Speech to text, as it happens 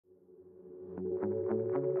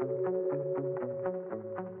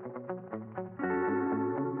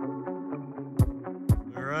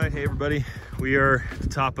right, hey everybody. We are at the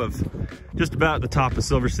top of, just about the top of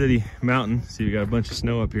Silver City Mountain. See, we got a bunch of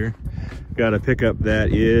snow up here. Got a pickup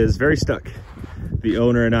that is very stuck. The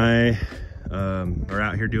owner and I are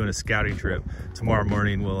out here doing a scouting trip. Tomorrow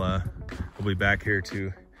morning we'll be back here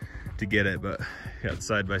to get it, but got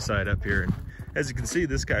side by side up here. And as you can see,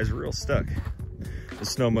 this guy's real stuck. The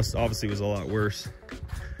snow obviously was a lot worse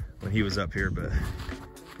when he was up here, but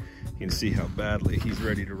you can see how badly he's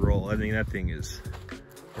ready to roll. I think that thing is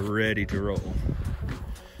ready to roll.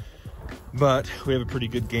 But we have a pretty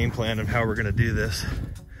good game plan of how we're gonna do this.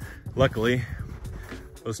 Luckily,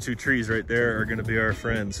 those two trees right there are gonna be our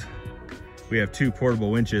friends. We have two portable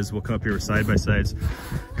winches. We'll come up here with side-by-sides,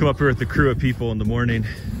 come up here with the crew of people in the morning,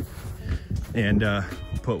 and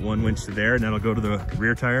put one winch to there, and that'll go to the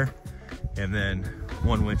rear tire, and then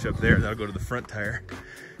one winch up there, that'll go to the front tire.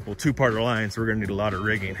 We'll two-part our line, so we're gonna need a lot of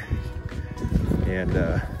rigging. And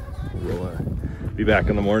we'll be back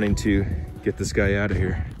in the morning to get this guy out of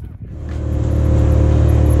here.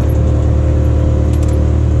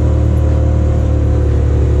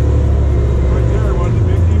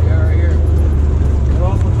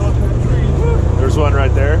 There's one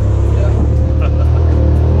right there.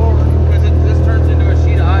 Because this turns into a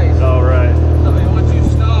sheet of ice. All right. I mean, once you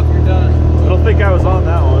stop, you're done. I don't think I was on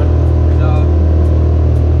that one. No.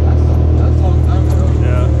 That's a long time ago.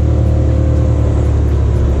 Yeah.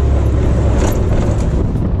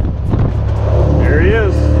 There he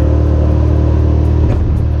is.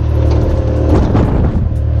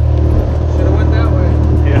 Should have went that way.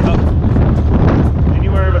 Yeah.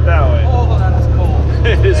 Anywhere but that way. Oh, that is cold.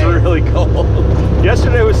 It is really cold.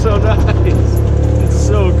 Yesterday was so nice. It's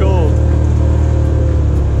so cold.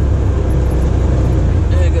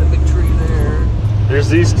 Hey, I got a big tree there. There's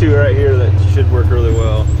these two right here that should work really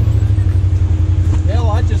well.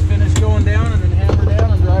 Hell, I just finished going down and then hammer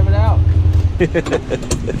down and drive it out.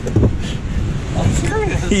 I'm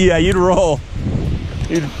serious. Yeah, you'd roll.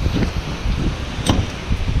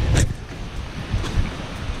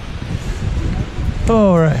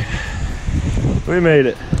 All right, we made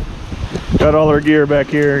it. Got all our gear back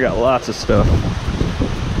here. Got lots of stuff.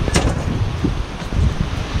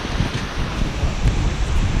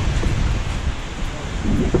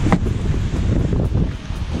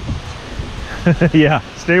 Yeah,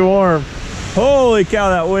 stay warm. Holy cow,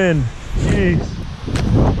 that wind. Jeez.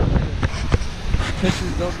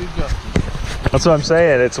 Pictures don't do justice. That's what I'm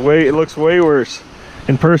saying. It looks way worse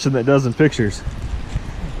in person than it does in pictures.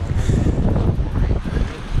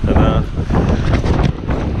 And,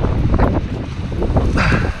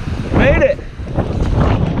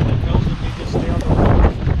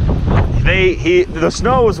 made it. The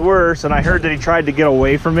snow was worse, and I heard that he tried to get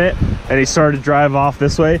away from it, and he started to drive off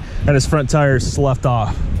this way, and his front tires sloughed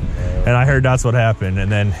off. And I heard that's what happened.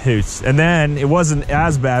 And then it wasn't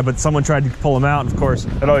as bad, but someone tried to pull him out, and of course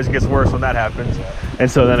it always gets worse when that happens. And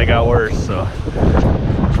so then it got worse. So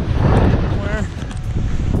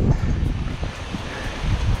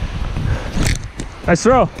nice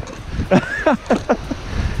throw.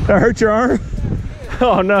 That hurt your arm?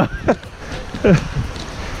 Oh no.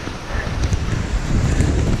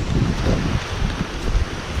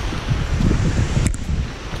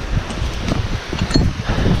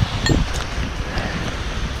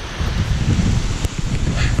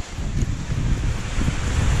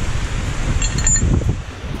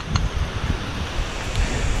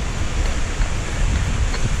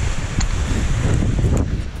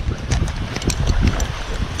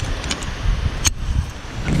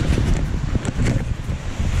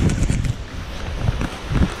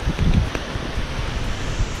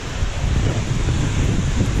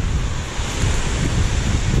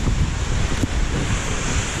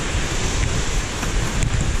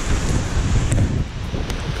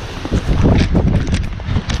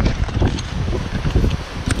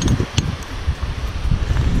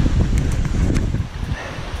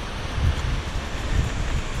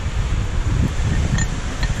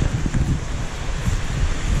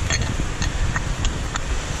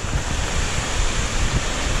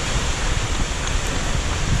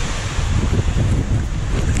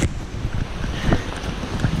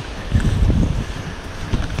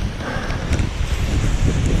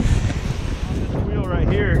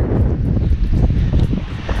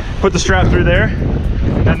 Put the strap through there,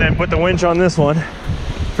 and then put the winch on this one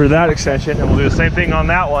for that extension, and we'll do the same thing on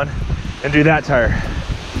that one and do that tire.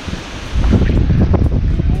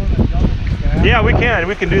 Yeah, we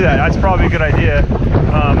can do that. That's probably a good idea.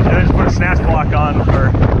 And then just put a snatch block on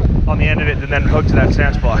the end of it, and then hook to that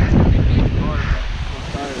snatch block.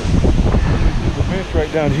 bench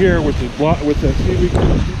right down here with the seaweed.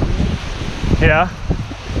 Yeah.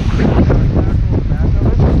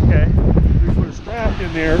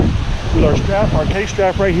 in there with our strap, our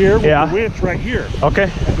K-strap right here, with Yeah. the winch right here.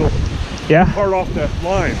 Okay. And go Yeah. hard off the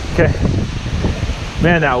line. Okay.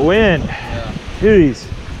 Man, that wind. Yeah. Jeez.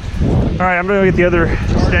 All right, I'm gonna get the other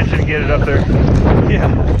extension and get it up there.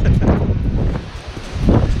 Yeah.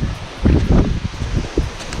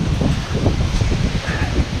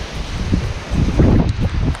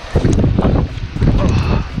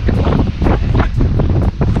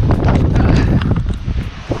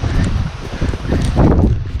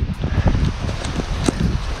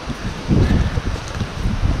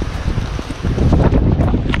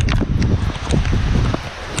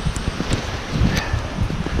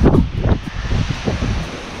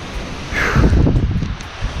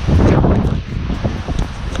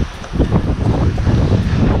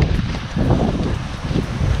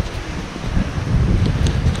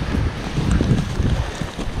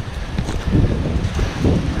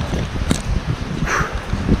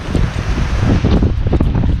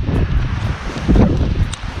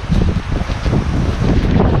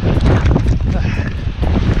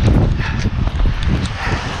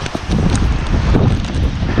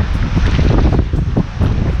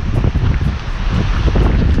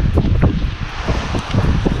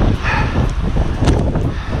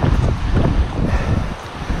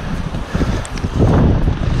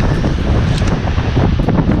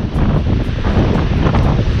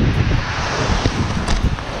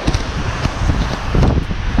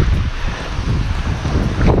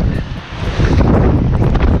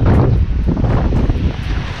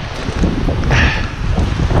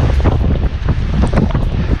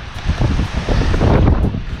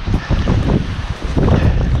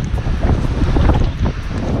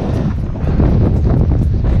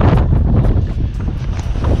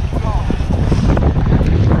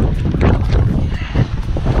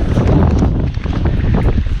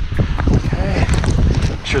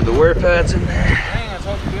 Sure the wear pad's in there. Dang, I was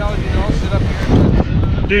hoping to be able to, you know, sit up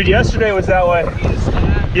here and Dude, yesterday was that way. eat a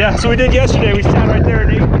snack. Yeah, so we did yesterday. We sat right there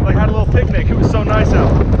and ate, like had a little picnic. It was so nice out.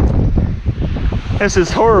 This is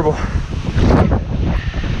horrible.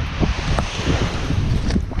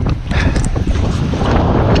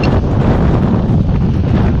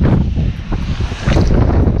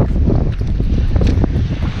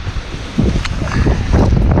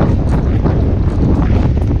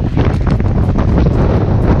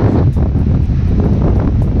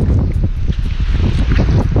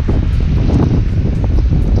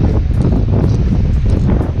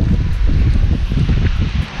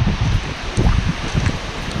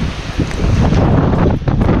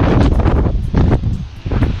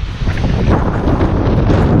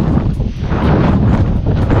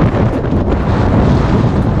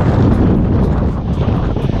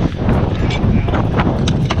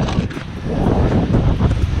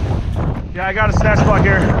 Yeah, I got a snatch block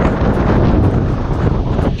here.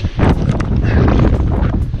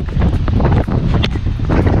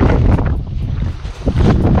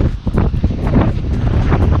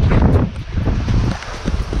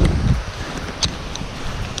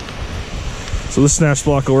 So this snatch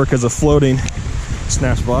block will work as a floating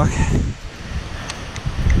snatch block.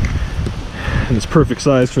 And it's perfect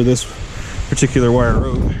size for this particular wire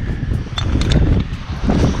rope.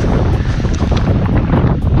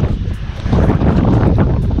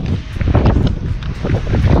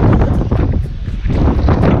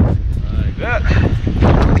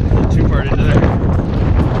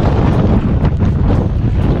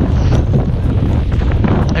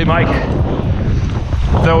 Hey Mike,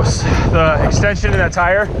 the extension in that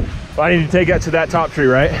tire, I need to take that to that top tree,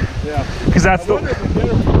 right? Yeah. Because that's the...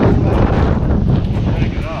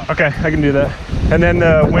 Okay, I can do that. And then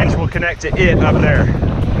the winch will connect to it up there.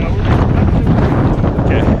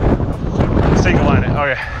 Okay. Single line it,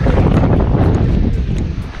 okay.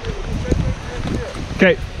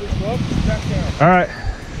 Okay. All right.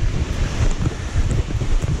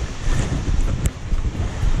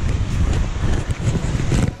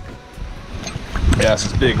 Yeah, this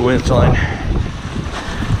is big winch line.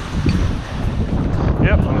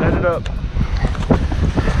 Yep, I'm headed up.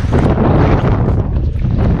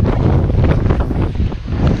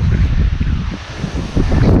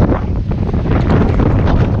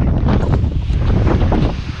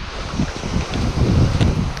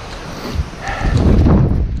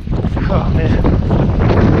 Oh man.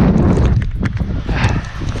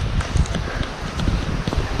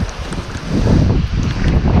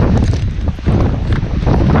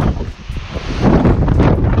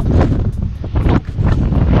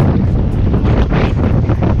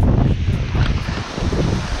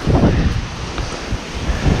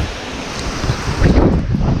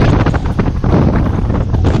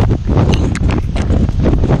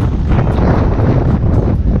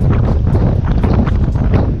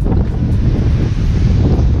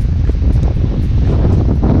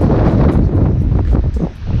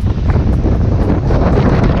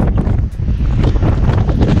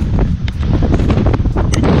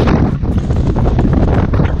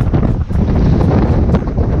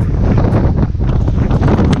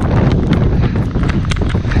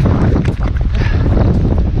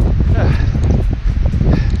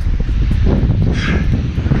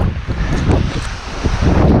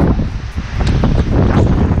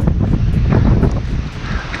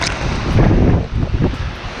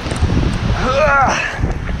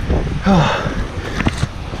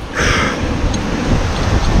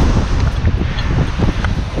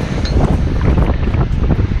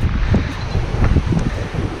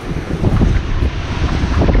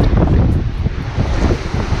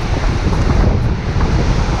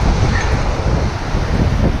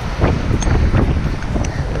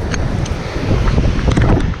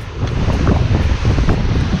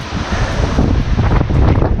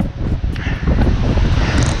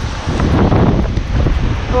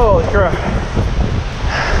 Holy crap.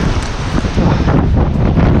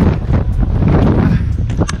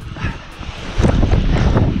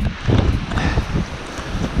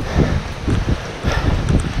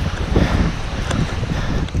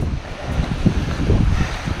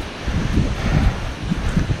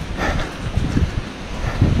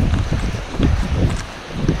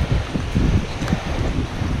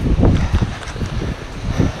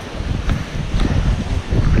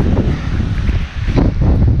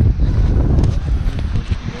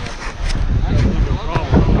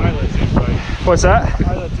 What's that?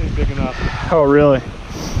 Pilot's ain't big enough. Oh, really?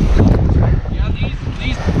 Yeah,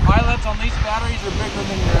 these pilots on these batteries are bigger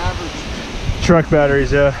than your average. Truck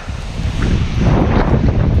batteries, yeah.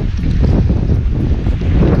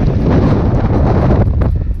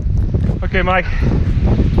 Okay, Mike,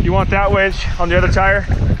 you want that winch on the other tire?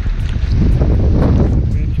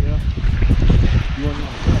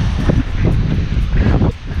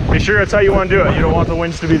 Be sure that's how you want to do it. You don't want the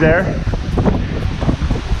winch to be there.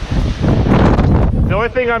 The only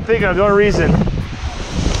thing I'm thinking of, the only reason,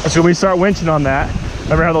 is when we start winching on that,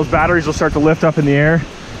 remember how those batteries will start to lift up in the air?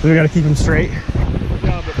 We got to keep them straight.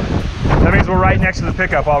 Yeah, but That means we're right next to the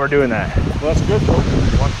pickup while we're doing that. well, that's good though.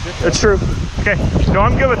 That's true. Okay. No,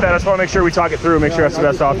 I'm good with that. I just want to make sure we talk it through, make sure that's the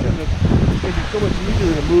best option. It's going to be so much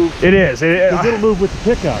easier to move. It is. Because it'll move with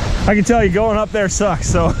the pickup. I can tell you going up there sucks.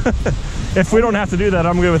 So if we don't have to do that,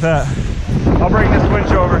 I'm good with that. I'll bring this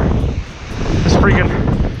winch over. This freaking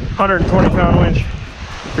 120-pound winch.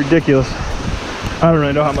 Ridiculous. I don't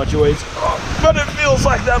really know how much it weighs, but it feels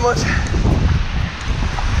like that much.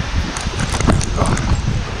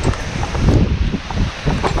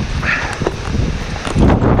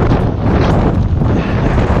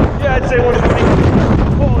 Yeah, I'd say 120.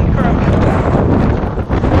 Holy crap.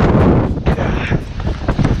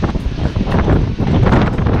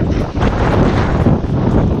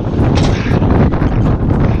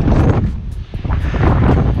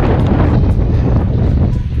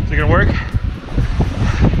 Is it gonna work?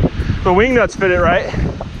 The wing nuts fit it, right?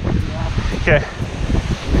 Okay.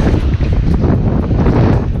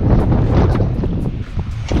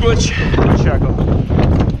 Which shackle?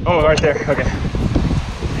 Oh, right there. Okay.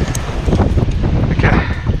 Okay.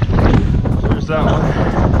 There's that one.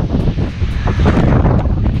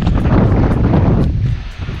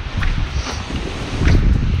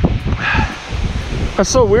 That's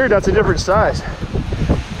so weird. That's a different size.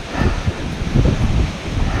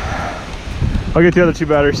 I'll get the other two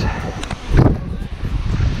batteries.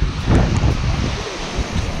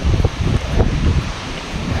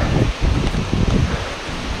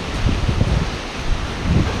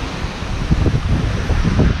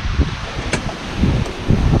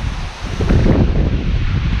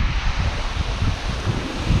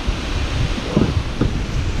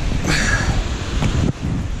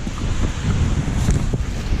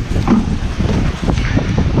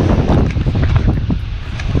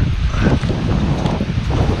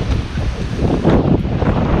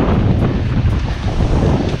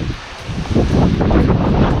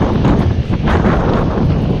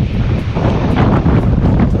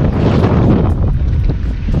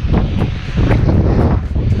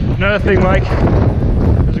 Another thing, Mike,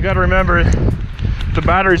 is we got to remember the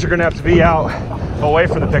batteries are going to have to be out away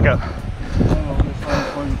from the pickup.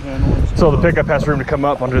 So the pickup has room to come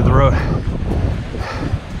up under the road.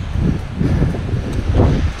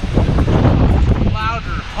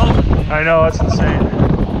 Louder hum. I know, that's insane.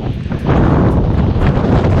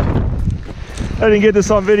 I didn't get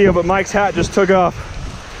this on video, but Mike's hat just took off.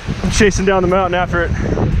 I'm chasing down the mountain after it.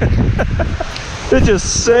 It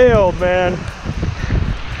just sailed, man.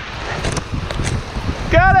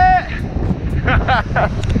 Got it!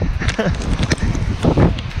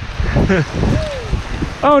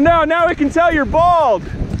 Oh no, now we can tell you're bald.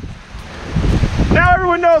 Now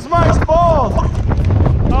everyone knows Mike's bald.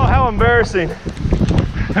 Oh, how embarrassing.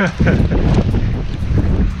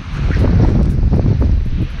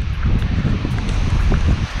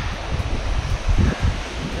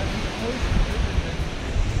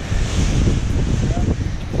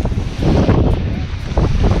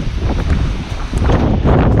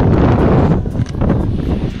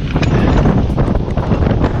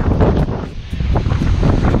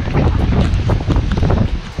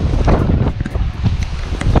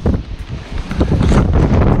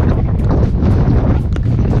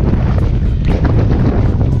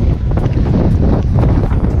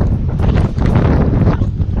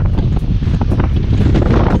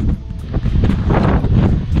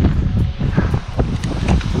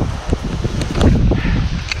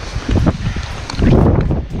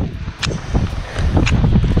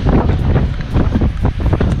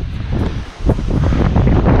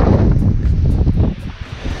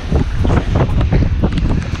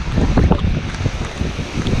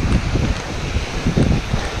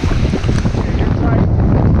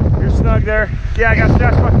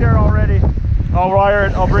 got stashed back there already. I'll wire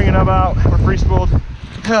it, I'll bring it up out. We're free spooled.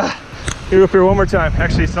 Here, go up here one more time.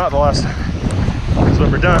 Actually, it's not the last time. So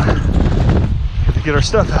when we're done, we have to get our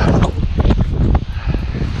stuff out.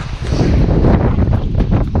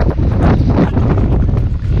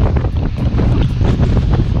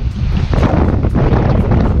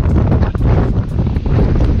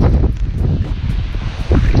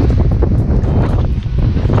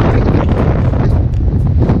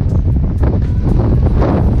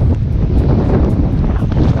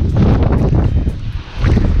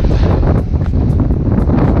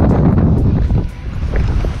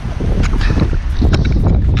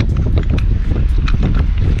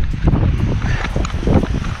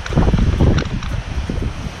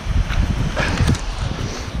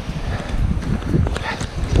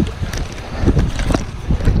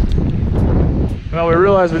 Well, we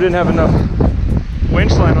realized we didn't have enough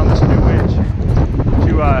winch line on this new winch to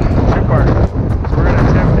two-part. So we're gonna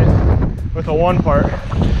attempt it with a one-part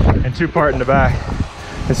and two-part in the back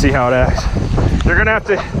and see how it acts. You're gonna have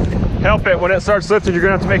to help it when it starts lifting. You're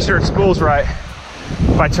gonna have to make sure it spools right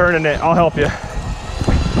by turning it. I'll help you.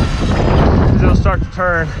 'Cause it'll start to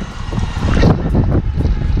turn.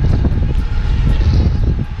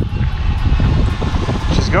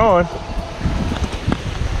 She's going.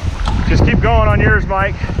 Just keep going on yours,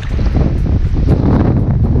 Mike.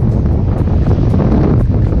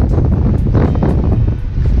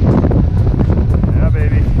 Yeah,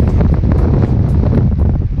 baby.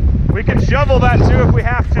 We can shovel that too if we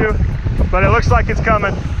have to, but it looks like it's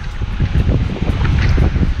coming.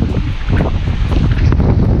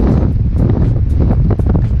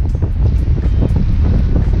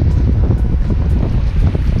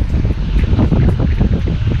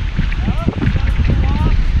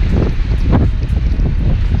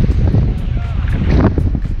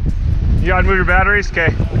 You gotta move your batteries?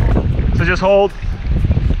 Okay. So just hold.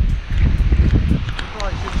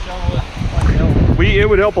 It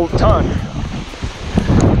would help a ton.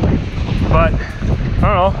 But I don't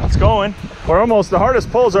know, it's going. We're almost, the hardest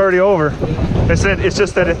pull's already over. It's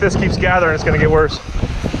just that if this keeps gathering, it's gonna get worse.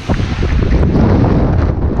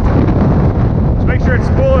 Just make sure it's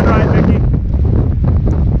spooling right, Vicky.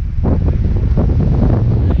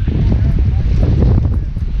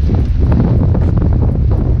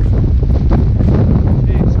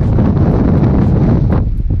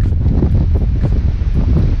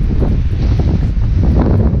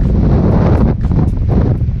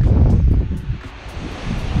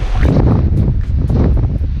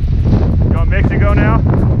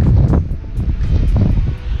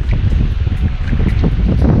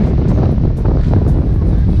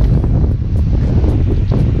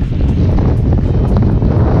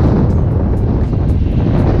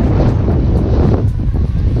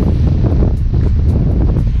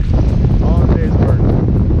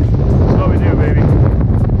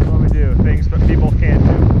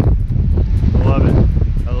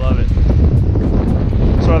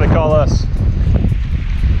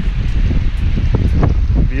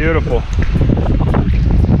 Beautiful.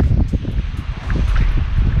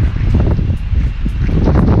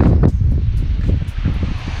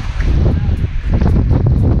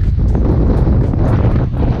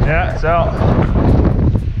 Yeah, it's out.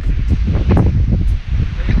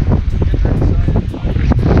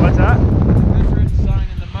 What's that? Goodrich sign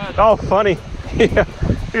in the mud. Oh, funny. Yeah,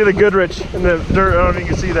 look at the Goodrich in the dirt. I don't know if you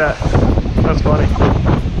can see that. That's funny.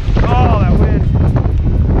 Oh, that wind.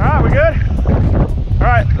 All right, we good? All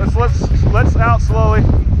right, let's out slowly.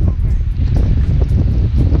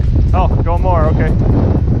 Oh, going more, okay.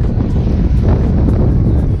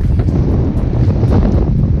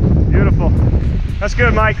 Beautiful. That's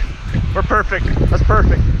good, Mike. We're perfect. That's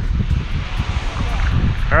perfect.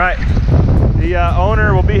 All right, the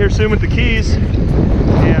owner will be here soon with the keys,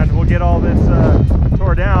 and we'll get all this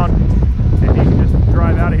tore down, and he can just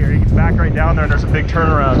drive out of here. He can back right down there, and there's a big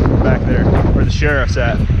turnaround back there where the sheriff's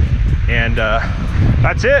at. And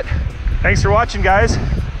that's it. Thanks for watching, guys.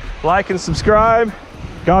 Like and subscribe.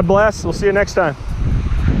 God bless. We'll see you next time.